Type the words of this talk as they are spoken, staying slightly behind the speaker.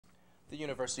The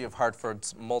University of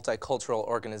Hartford's multicultural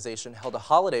organization held a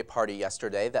holiday party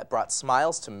yesterday that brought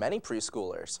smiles to many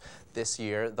preschoolers. This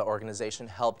year, the organization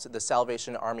helped the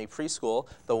Salvation Army Preschool,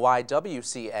 the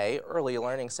YWCA Early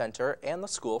Learning Center, and the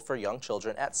School for Young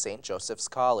Children at St. Joseph's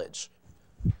College.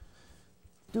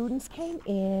 Students came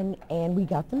in and we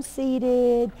got them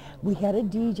seated. We had a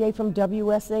DJ from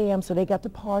WSAM, so they got to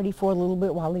party for a little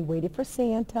bit while they waited for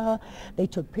Santa. They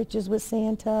took pictures with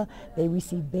Santa. They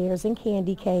received bears and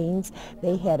candy canes.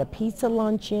 They had a pizza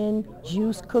luncheon,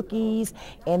 juice, cookies,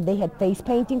 and they had face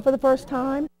painting for the first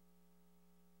time.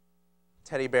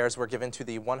 Teddy bears were given to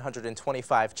the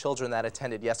 125 children that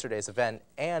attended yesterday's event,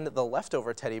 and the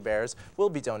leftover teddy bears will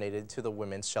be donated to the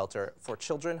Women's Shelter for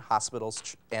Children,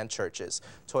 hospitals, and churches,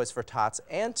 Toys for Tots,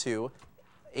 and to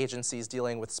agencies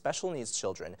dealing with special needs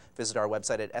children. Visit our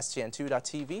website at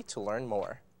stn2.tv to learn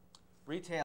more. Retail